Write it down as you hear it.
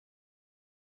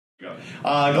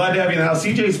Glad to have you in the house.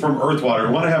 CJ's from EarthWater. I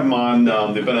want to have them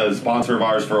on. They've been a sponsor of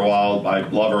ours for a while. I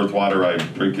love EarthWater. I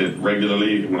drink it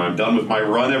regularly when I'm done with my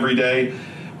run every day.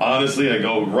 Honestly, I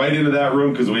go right into that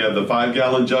room because we have the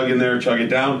 5-gallon jug in there, chug it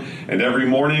down, and every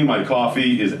morning my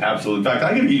coffee is absolute. In fact,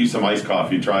 I got to get you some iced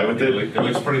coffee. Try with it. It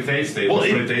looks pretty tasty.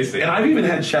 And I've even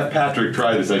had Chef Patrick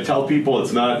try this. I tell people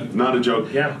it's not a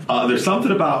joke. Yeah. There's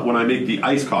something about when I make the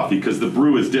iced coffee because the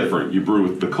brew is different. You brew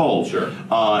with the cold, sure,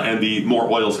 and the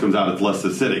more oils comes out. It's less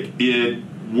acidic. It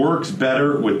works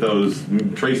better with those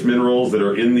trace minerals that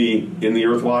are in the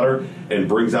EarthWater and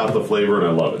brings out the flavor, and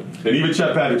I love it. And even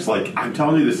Chef Patrick's like, I'm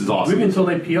telling you, this is awesome. We've been told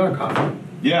they PR coffee.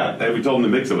 Yeah, and we told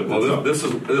them to mix it with well, this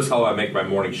is how I make my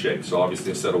morning shake. So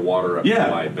obviously instead of water, I put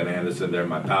my bananas in there,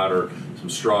 my powder, some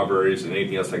strawberries, and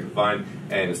anything else I can find.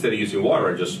 And instead of using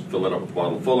water, I just fill it up with a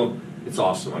bottle full of. It's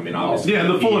awesome. I mean, obviously. Yeah,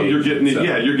 and the Fulham, you're getting it.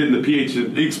 Yeah, you're getting the pH.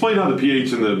 Explain how the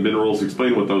pH and the minerals.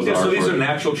 Explain what those are. So these are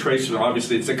natural trace.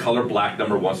 Obviously, it's a color black,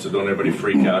 number one. So don't everybody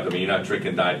freak out. I mean, you're not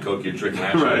drinking Diet Coke. You're drinking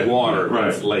actual water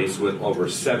that's laced with over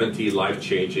 70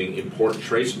 life-changing important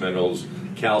trace minerals: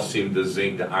 calcium, the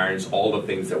zinc, the irons, all the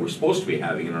things that we're supposed to be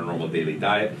having in our normal daily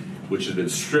diet, which has been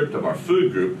stripped of our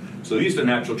food group. So these are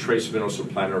natural trace minerals from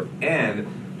planet Earth, and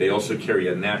they also carry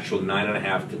a natural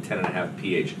 9.5 to 10.5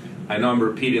 pH. I know I'm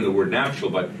repeating the word natural,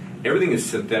 but everything is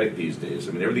synthetic these days.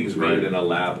 I mean, everything is made in a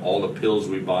lab. All the pills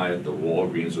we buy at the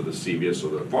Walgreens or the CVS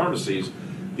or the pharmacies,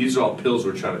 these are all pills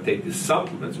we're trying to take. These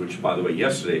supplements, which, by the way,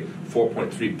 yesterday,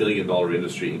 $4.3 billion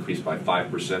industry increased by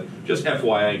 5%. Just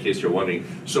FYI, in case you're wondering.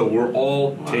 So we're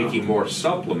all taking more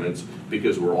supplements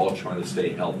because we're all trying to stay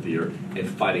healthier and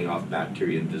fighting off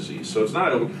bacteria and disease. So it's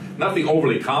nothing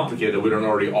overly complicated that we don't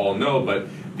already all know, but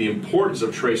the importance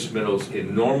of trace minerals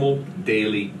in normal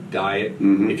daily diet.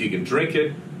 If you can drink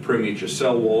it, permeate your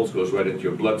cell walls, goes right into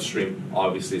your bloodstream.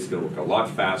 Obviously, it's going to work a lot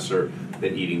faster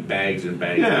than eating bags and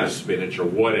bags of spinach or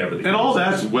whatever. And all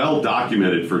that's well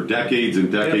documented for decades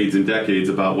and decades and decades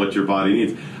about what your body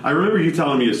needs. I remember you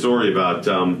telling me a story about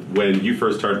when you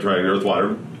first started trying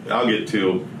EarthWater. I'll get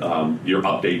to your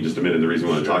update in just a minute, the reason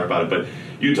we want to talk about it. But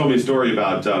you told me a story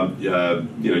about,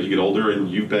 you get older and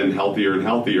you've been healthier and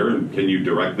healthier. And can you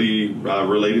directly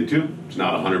relate it to? It's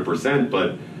not 100%,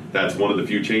 but that's one of the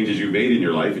few changes you've made in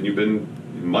your life, and you've been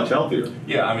much healthier.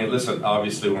 Yeah, I mean, listen,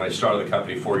 obviously when I started the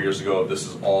company 4 years ago, this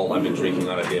is all I've been drinking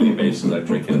on a daily basis. I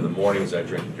drink it in the mornings, I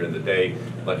drink it during the day,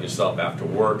 like yourself, after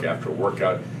work, after a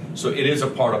workout. So it is a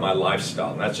part of my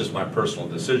lifestyle, and that's just my personal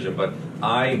decision. But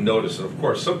I notice, and of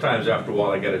course, sometimes after a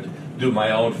while I got to do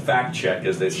my own fact check,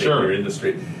 as they say in your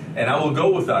industry, and I will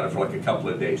go without it for like a couple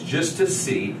of days just to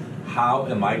see how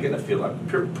am I going to feel.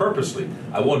 Purposely,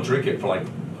 I won't drink it for like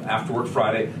after work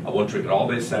Friday. I won't drink it all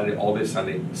day Saturday, all day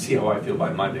Sunday. See how I feel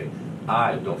by Monday.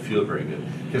 I don't feel very good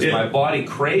because my body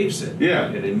craves it.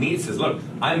 And it needs this. Look,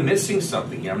 I'm missing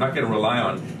something here. I'm not going to rely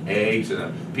on eggs and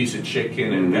a piece of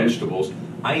chicken and vegetables.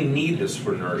 I need this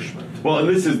for nourishment. Well,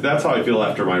 and that's how I feel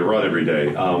after my run every day.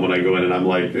 When I go in and I'm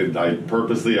like,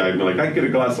 I'm like, I can get a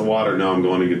glass of water. No, I'm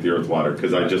going to get the EarthWater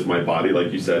because my body,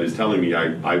 like you said, is telling me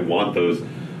I want those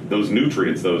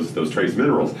nutrients, those trace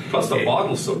minerals. Plus the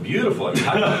bottle's so beautiful. I mean,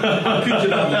 how could you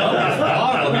not love this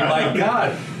bottle? I mean, my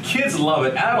God, kids love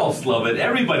it, adults love it,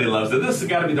 everybody loves it. This has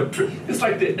got to be it's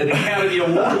like an Academy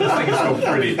Award. This thing is so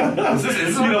pretty. Is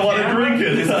this you don't want to drink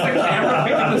it. Is this a camera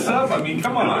picking this up? I mean,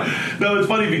 come on. No, it's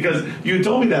funny because you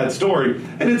told me that story,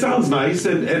 and it sounds nice,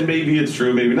 and maybe it's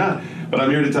true, maybe not. But I'm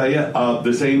here to tell you,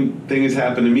 the same thing has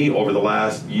happened to me over the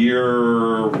last year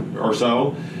or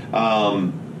so.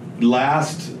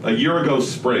 A year ago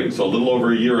spring, so a little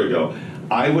over a year ago,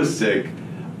 I was sick,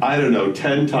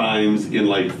 10 times in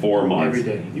like 4 months.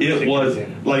 Every day. It was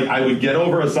like I would get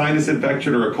over a sinus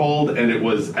infection or a cold, and it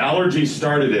was allergy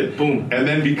started it. Boom. And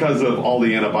then because of all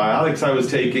the antibiotics I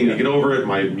was taking to get over it,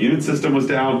 my immune system was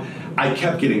down. I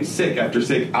kept getting sick after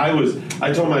sick. I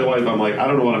told my wife, I'm like, I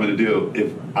don't know what I'm going to do.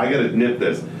 If I got to nip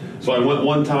this. So I went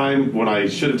one time when I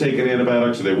should have taken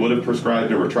antibiotics, or they would have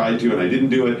prescribed them or tried to, and I didn't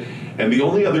do it. And the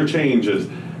only other change is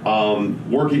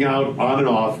working out on and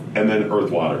off, and then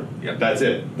EarthWater. That's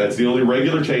it. That's the only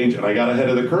regular change, and I got ahead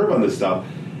of the curve on this stuff.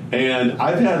 And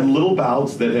I've had little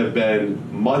bouts that have been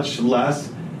much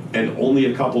less, and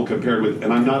only a couple compared with,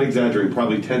 and I'm not exaggerating,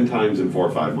 probably 10 times in 4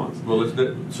 or 5 months. Well,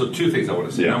 so two things I want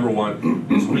to say. Number one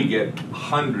is we get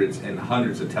hundreds and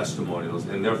hundreds of testimonials,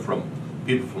 and they're from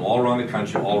people from all around the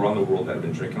country, all around the world that have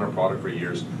been drinking our product for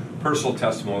years. Personal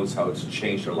testimonials, how it's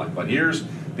changed their life. But here's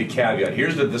the caveat.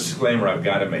 Here's the disclaimer I've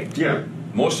got to make. Yeah.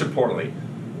 Most importantly,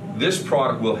 this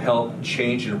product will help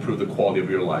change and improve the quality of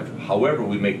your life. However,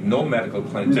 we make no medical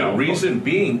claims. No. The reason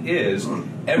being is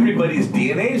everybody's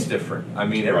DNA is different. I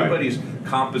mean, everybody's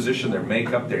composition, their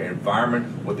makeup, their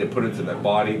environment, what they put into their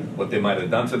body, what they might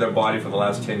have done to their body for the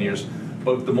last 10 years.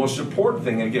 But the most important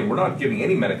thing, and again, we're not giving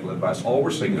any medical advice. All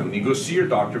we're saying is when you go see your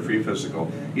doctor for your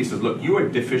physical, he says, look, you are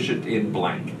deficient in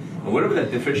blank. And whatever that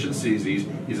deficiency is, he's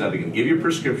either going to give you a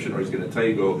prescription or he's going to tell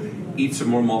you go eat some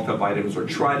more multivitamins or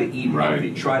try to eat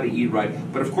healthy, try to eat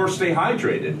right. But of course, stay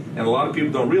hydrated. And a lot of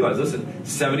people don't realize, listen,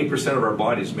 70% of our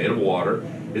body is made of water.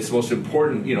 It's the most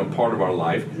important, part of our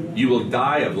life. You will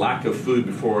die of lack of food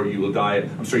before you will die.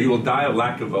 You will die of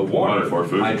lack of water,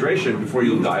 hydration, before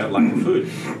you'll die of lack of food.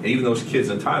 And even those kids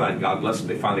in Thailand, God bless them,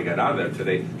 they finally got out of there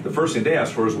today. The first thing they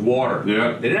asked for is water.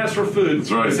 Yeah. They didn't ask for food.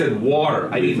 That's right. They said water.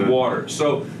 I need water.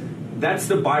 So that's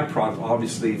the byproduct.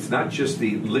 Obviously, it's not just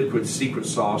the liquid secret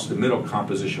sauce, the mineral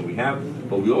composition we have,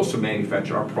 but we also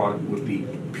manufacture our product with the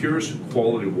purest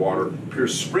quality water, pure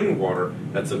spring water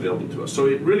that's available to us. So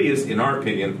it really is, in our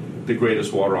opinion, the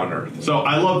greatest water on earth. So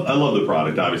I love the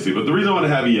product, obviously, but the reason I want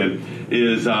to have you in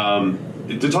is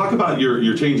to talk about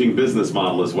your changing business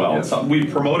model as well. Yes. We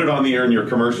promote it on the air in your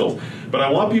commercials, but I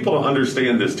want people to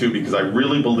understand this too, because I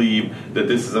really believe that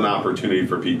this is an opportunity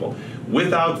for people.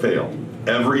 Without fail,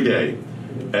 every day,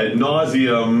 ad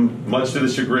nauseum, much to the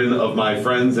chagrin of my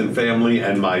friends and family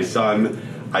and my son,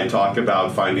 I talk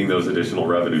about finding those additional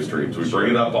revenue streams. We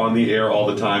bring it up on the air all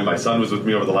the time. My son was with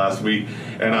me over the last week,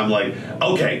 and I'm like,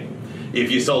 okay, if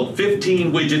you sold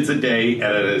 15 widgets a day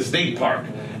at a state park,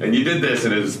 and you did this,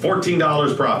 and it was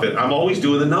 $14 profit, I'm always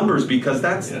doing the numbers, because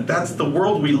that's the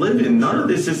world we live in. None of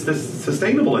this is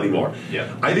sustainable anymore.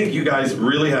 Yeah. I think you guys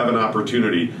really have an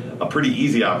opportunity, a pretty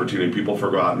easy opportunity. People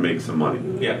go out and make some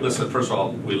money. Yeah, listen, first of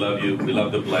all, we love you. We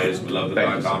love the Blaze. We love the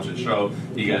Doc Thompson Show.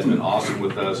 You guys have been awesome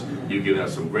with us. You've given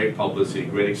us some great publicity,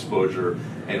 great exposure,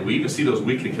 and we even see those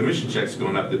weekly commission checks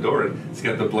going up the door, and it's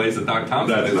got the Blaze and Doc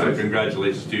Thompson. That's nice. So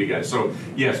congratulations to you guys. So,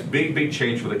 yes, big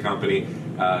change for the company.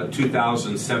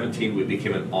 2017, we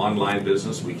became an online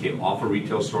business. We came off of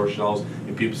retail store shelves,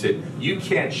 and people said, you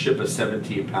can't ship a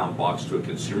 17-pound box to a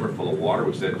consumer full of water.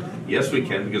 We said, yes, we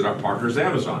can, because our partner is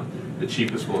Amazon, the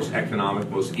cheapest, most economic,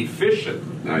 most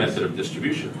efficient method of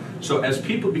distribution. So as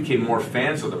people became more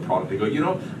fans of the product, they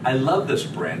go, I love this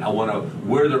brand. I want to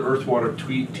wear the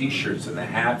EarthWater T-shirts and the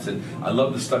hats, and I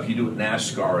love the stuff you do with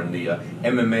NASCAR and the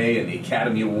MMA and the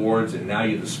Academy Awards, and now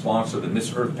you're the sponsor of the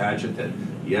Miss Earth pageant, and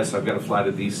yes, I've got to fly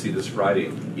to D.C. this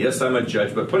Friday. Yes, I'm a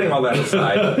judge, but putting all that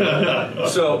aside,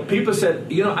 so people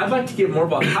said, I'd like to get more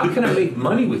about how can I make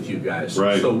money with you guys?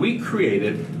 Right. So we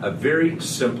created a very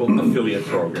simple affiliate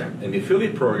program, and the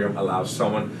affiliate program allows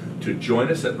someone to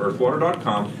join us at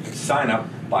earthwater.com, sign up,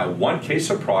 buy one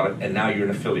case of product, and now you're an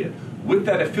affiliate. With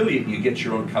that affiliate, you get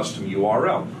your own custom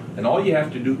URL, and all you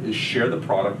have to do is share the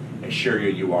product and share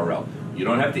your URL. You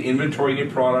don't have to inventory any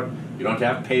product. You don't have to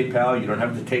have PayPal. You don't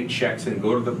have to take checks and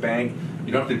go to the bank.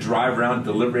 You don't have to drive around,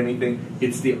 deliver anything.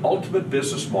 It's the ultimate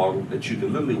business model that you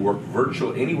can literally work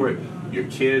virtual anywhere. Your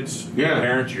kids, your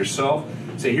parents, yourself.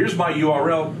 Say, here's my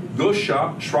URL. Go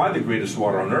shop. Try the greatest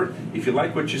water on earth. If you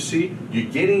like what you see, you're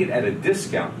getting it at a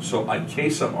discount. So a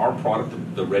case of our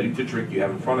product, the ready-to-drink you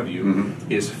have in front of you,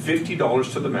 is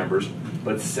 $50 to the members,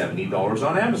 but $70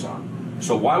 on Amazon.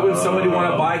 So why would somebody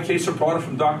want to buy a case of product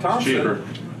from Doc Thompson? Cheaper.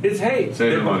 It's, hey,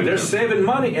 they're saving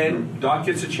money, and Doc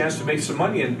gets a chance to make some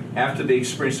money, and after they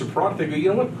experience the product, they go, you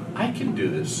know what, I can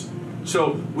do this.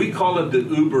 So we call it the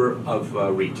Uber of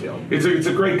retail. It's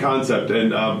a great concept,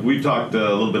 and we've talked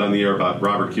a little bit on the air about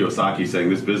Robert Kiyosaki saying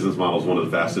this business model is one of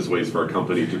the fastest ways for a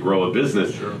company to grow a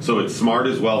business. Sure. So it's smart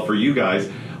as well for you guys.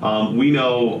 We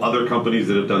know other companies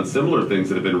that have done similar things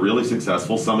that have been really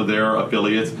successful. Some of their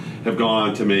affiliates have gone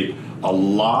on to make a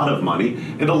lot of money,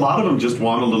 and a lot of them just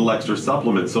want a little extra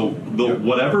supplement. So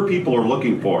whatever people are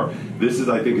looking for, this is,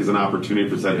 I think, is an opportunity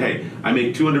for saying, hey, I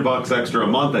make $200 extra a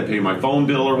month, I pay my phone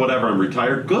bill or whatever, I'm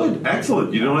retired. Good,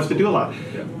 excellent. You don't have to do a lot.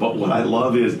 Yeah. But what I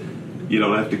love is you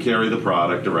don't have to carry the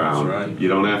product around. That's right. You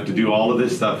don't have to do all of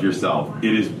this stuff yourself.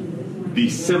 It is the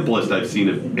simplest I've seen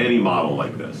of any model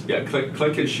like this. Yeah,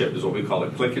 click and ship is what we call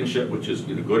it. Click and ship, which is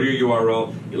go to your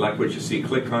URL, you like what you see,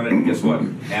 click on it, and guess what?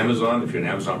 Amazon, if you're an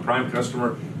Amazon Prime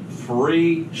customer,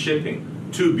 free shipping.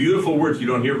 Two beautiful words you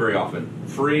don't hear very often.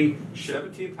 Free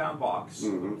 17-pound box.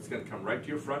 It's going to come right to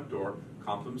your front door.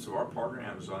 compliments of our partner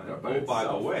Amazon. Yeah, And by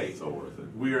the way, so worth it.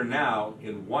 we are now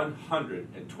in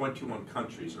 121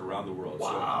 countries around the world.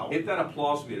 Wow. So hit that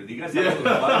applause meter. Do you guys have any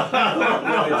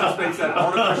applause? It just makes that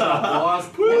artificial applause.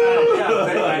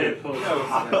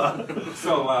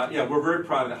 So we're very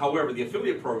proud of it. However, the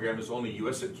affiliate program is only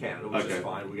U.S. and Canada, which is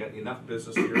fine. We got enough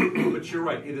business here. But you're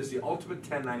right. It is the ultimate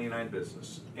 1099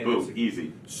 business. And boom, it's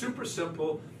easy. Super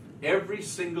simple. Every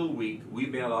single week, we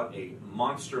mail out a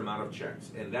monster amount of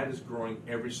checks, and that is growing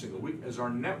every single week as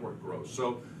our network grows.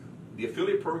 So the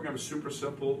affiliate program is super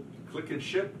simple. Click and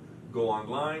ship, go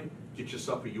online, get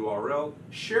yourself a URL,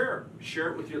 share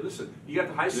it with your, listen, you got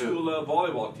the high school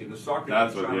volleyball team, the soccer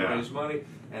team trying to raise money,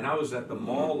 and I was at the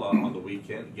mall on the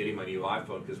weekend getting my new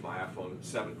iPhone because my iPhone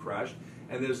 7 crashed,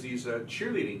 and there's these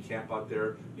cheerleading camp out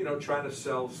there, trying to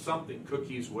sell something,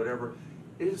 cookies, whatever.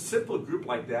 A simple group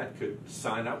like that could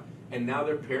sign up, and now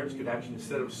their parents could actually,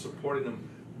 instead of supporting them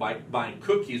by buying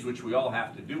cookies, which we all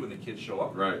have to do when the kids show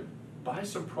up, right, buy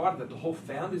some product that the whole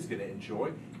family is going to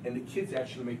enjoy, and the kids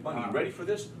actually make money. You ready for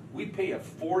this? We pay a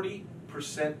 40%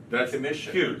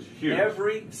 commission. Huge.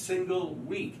 Every single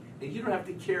week, and you don't have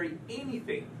to carry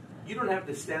anything. You don't have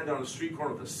to stand on a street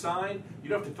corner with a sign. You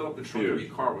don't have to fill up the trunk of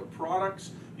your car with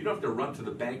products. You don't have to run to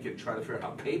the bank and try to figure out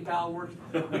how PayPal works.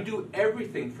 We do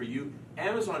everything for you.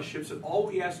 Amazon ships it. All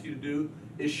we ask you to do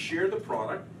is share the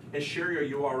product and share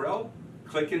your URL,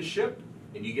 click and ship,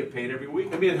 and you get paid every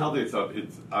week. I mean, healthy stuff,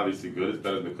 it's obviously good. It's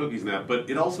better than the cookies now, but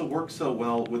it also works so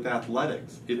well with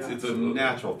athletics. It's a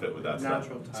natural fit with that stuff.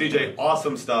 CJ,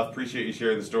 awesome stuff. Appreciate you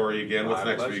sharing the story again. What's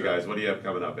next for you guys? What do you have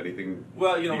coming up? Anything?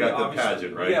 Well, you got the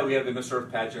pageant, right? Yeah, we have the Miss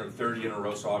Earth pageant 30 in a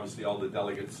row, so obviously all the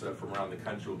delegates from around the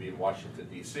country will be in Washington,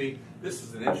 D.C. This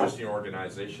is an interesting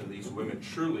organization. These women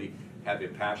truly have a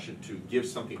passion to give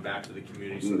something back to the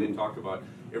community, so they talk about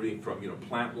everything from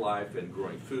plant life and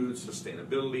growing food,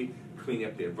 sustainability, cleaning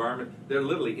up the environment. They're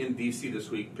literally in D.C. this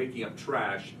week picking up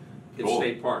trash in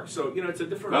State Park. So it's a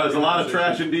different. There's a lot of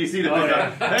trash in D.C. to pick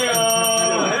up.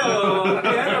 Hello. Hey,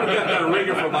 I don't get that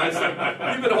ringer from my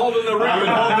side. You've been holding the ringer. I've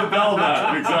been holding the bell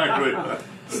now. Exactly.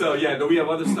 So we have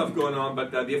other stuff going on,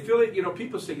 but the affiliate,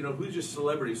 people say, who's your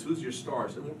celebrities, who's your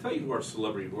stars, and we'll tell you who our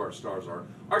celebrity, who our stars are.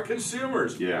 Our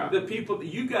consumers, the people,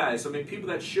 you guys, people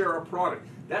that share our product.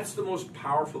 That's the most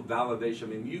powerful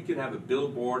validation. You can have a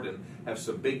billboard and have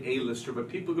some big A-lister, but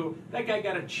people go, that guy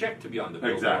got a check to be on the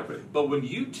billboard. Exactly. But when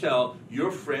you tell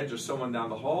your friends or someone down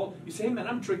the hall, you say, hey man,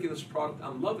 I'm drinking this product,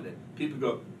 I'm loving it. People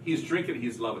go, he's drinking it,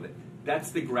 he's loving it.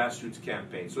 That's the grassroots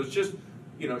campaign. So it's just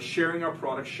sharing our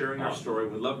product, sharing our story.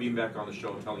 We love being back on the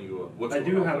show and telling you what's going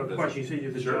on. I do have a question. You said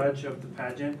you're the judge of the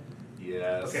pageant?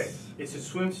 Yes. Okay. Is the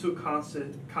swimsuit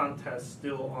contest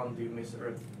still on the Miss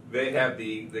Earth? They have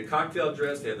the cocktail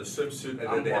dress, they have the swimsuit, and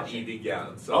then they have EV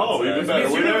gowns. So even better.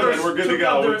 We're there, and we're good to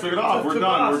go. We took it off. We're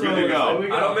done. We're good to go.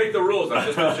 I don't make the rules. I'm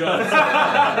just a judge.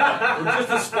 We're just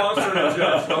a sponsor and a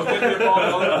judge. Don't get me involved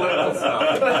in all the political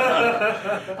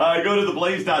stuff. Go to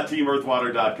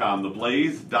theblaze.teamearthwater.com.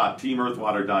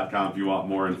 Theblaze.teamearthwater.com if you want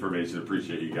more information.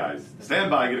 Appreciate you guys.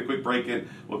 Stand by. Get a quick break in.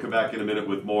 We'll come back in a minute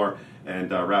with more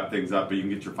and wrap things up. But you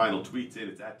can get your final tweets in.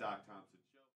 It's at .com.